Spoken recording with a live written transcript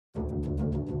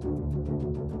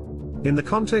In the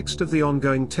context of the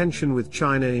ongoing tension with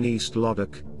China in East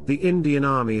Ladakh, the Indian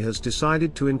Army has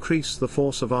decided to increase the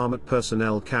force of armoured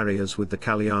personnel carriers with the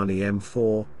Kalyani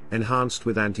M4, enhanced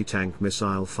with anti-tank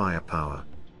missile firepower.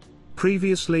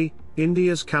 Previously,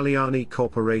 India's Kalyani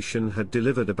Corporation had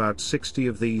delivered about 60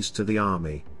 of these to the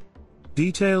Army.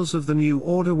 Details of the new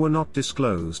order were not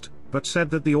disclosed, but said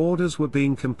that the orders were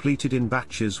being completed in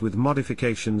batches with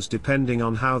modifications depending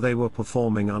on how they were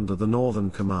performing under the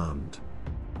Northern Command.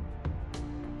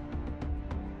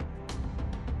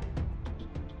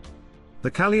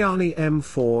 The Kalyani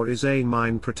M4 is a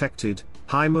mine-protected,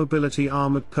 high-mobility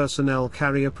armoured personnel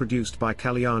carrier produced by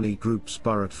Kalyani Group's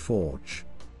Bharat Forge.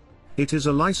 It is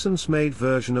a license-made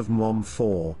version of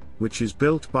M4, which is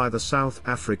built by the South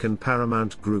African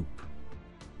Paramount Group.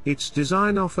 Its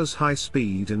design offers high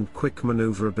speed and quick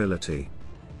manoeuvrability.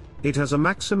 It has a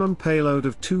maximum payload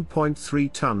of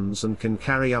 2.3 tons and can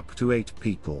carry up to 8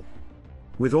 people.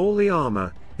 With all the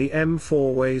armour, the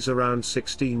M4 weighs around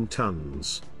 16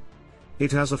 tons.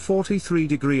 It has a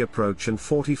 43-degree approach and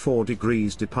 44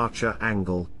 degrees departure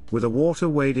angle, with a water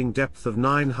wading depth of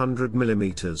 900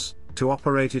 mm, to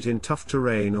operate it in tough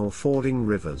terrain or fording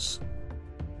rivers.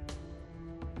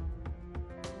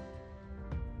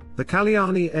 The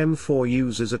Kalyani M4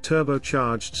 uses a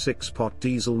turbocharged 6-pot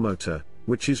diesel motor,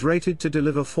 which is rated to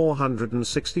deliver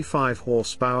 465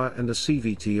 horsepower and a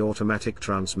CVT automatic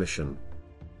transmission.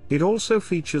 It also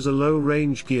features a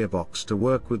low-range gearbox to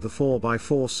work with the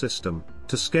 4x4 system,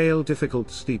 to scale difficult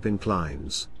steep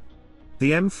inclines.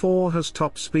 The M4 has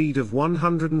top speed of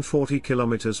 140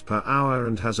 km per hour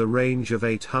and has a range of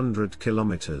 800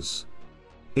 km.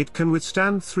 It can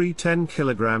withstand 3 10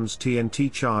 kg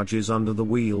TNT charges under the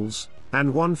wheels,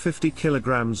 and 150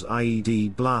 kg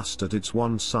IED blast at its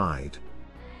one side.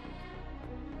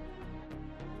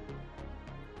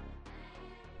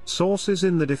 Sources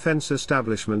in the defense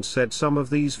establishment said some of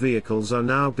these vehicles are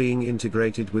now being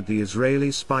integrated with the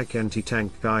Israeli Spike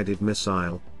anti-tank guided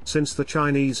missile, since the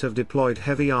Chinese have deployed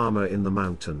heavy armor in the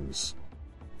mountains.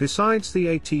 Besides the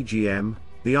ATGM,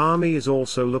 the Army is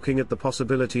also looking at the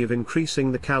possibility of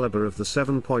increasing the caliber of the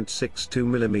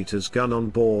 7.62mm gun on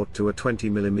board to a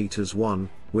 20mm one,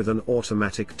 with an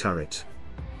automatic turret.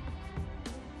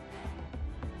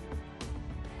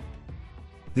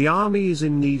 The Army is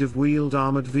in need of wheeled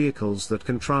armored vehicles that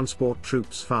can transport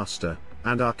troops faster,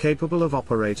 and are capable of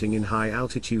operating in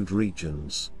high-altitude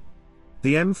regions.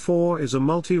 The M4 is a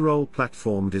multi-role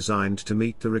platform designed to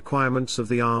meet the requirements of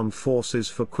the armed forces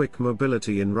for quick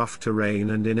mobility in rough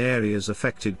terrain and in areas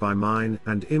affected by mine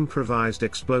and improvised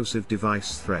explosive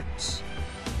device threats.